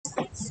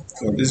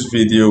So this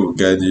video will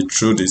guide you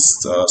through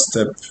this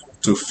step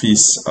to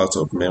fix out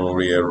of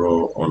memory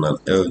error on an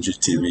LG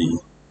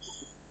TV.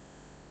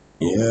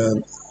 Yeah,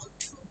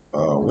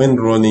 when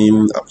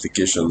running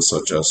applications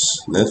such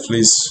as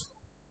Netflix,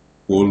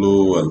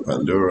 Hulu, and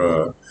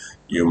Pandora,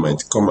 you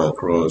might come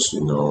across,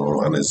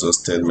 an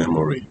exhausted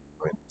memory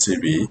on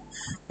TV,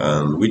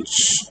 and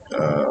which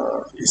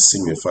is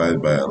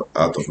signified by an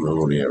out of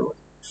memory error.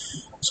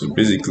 So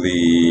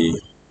basically,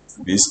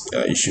 this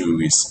issue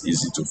is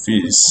easy to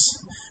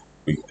fix.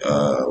 We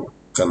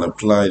can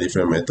apply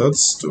different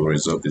methods to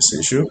resolve this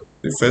issue.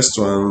 The first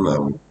one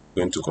I'm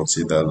going to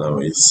consider now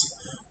is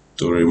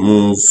to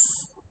remove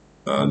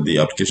the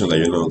application that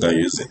you're no longer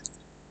using.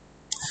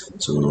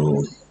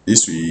 So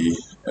this will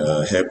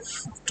help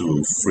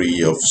to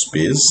free up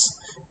space,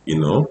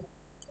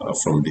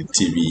 from the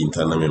TV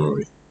internal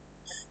memory.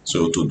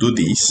 So to do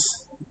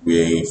this,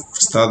 we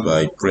start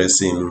by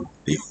pressing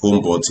the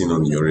home button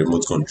on your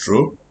remote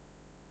control,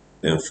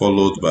 then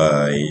followed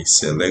by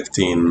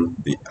selecting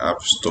the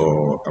App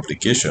Store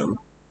application.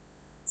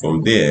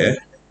 From there,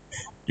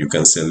 you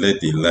can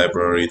select the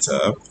library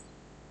tab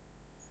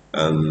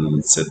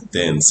and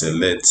then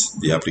select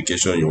the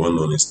application you want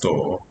to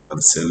uninstall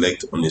and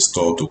select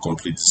uninstall to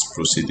complete this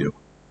procedure.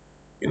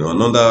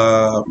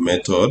 Another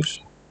method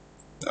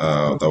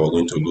that we're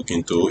going to look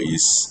into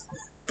is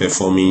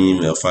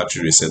performing a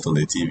factory reset on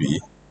the TV.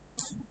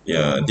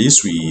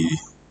 This will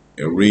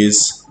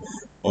erase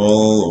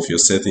all of your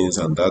settings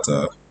and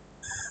data,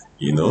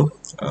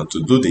 and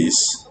to do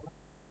this,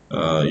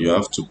 you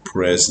have to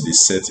press the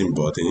setting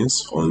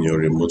buttons on your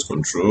remote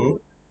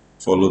control,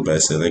 followed by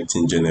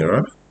selecting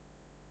general.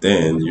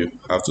 Then you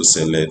have to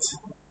select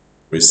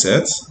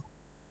reset,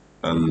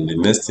 and the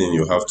next thing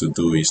you have to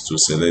do is to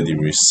select the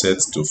reset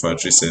to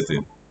factory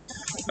setting,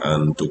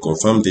 and to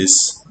confirm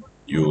this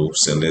you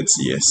select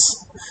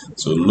yes.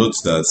 So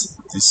note that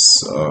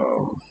this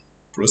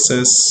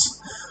process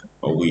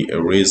will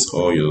erase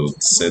all your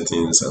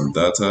settings and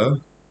data,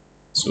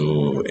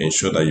 so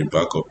ensure that you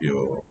back up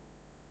your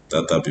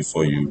data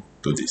before you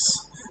do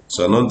this.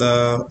 So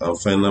another and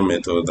final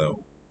method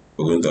that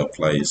we're going to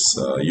apply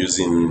is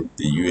using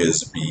the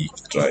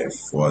USB drive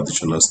for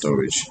additional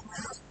storage.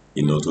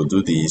 To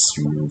do this,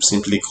 you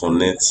simply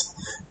connect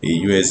a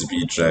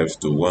USB drive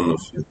to one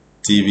of your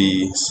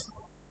TV's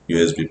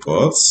USB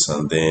ports,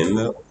 and then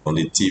on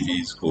the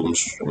TV's home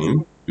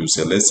screen, you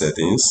select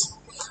settings,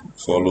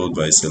 followed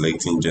by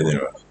selecting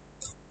general.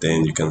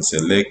 Then you can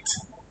select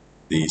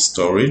the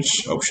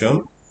storage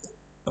option,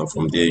 and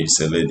from there you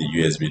select the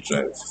USB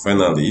drive.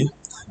 Finally,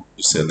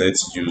 you select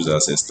use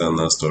as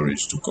external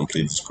storage to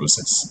complete this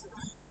process.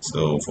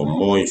 So for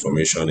more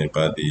information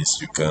about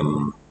this, you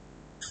can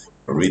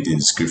read the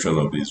description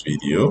of this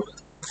video,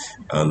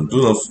 and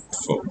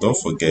don't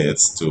forget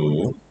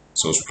to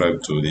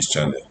subscribe to this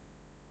channel.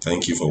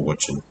 Thank you for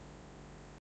watching.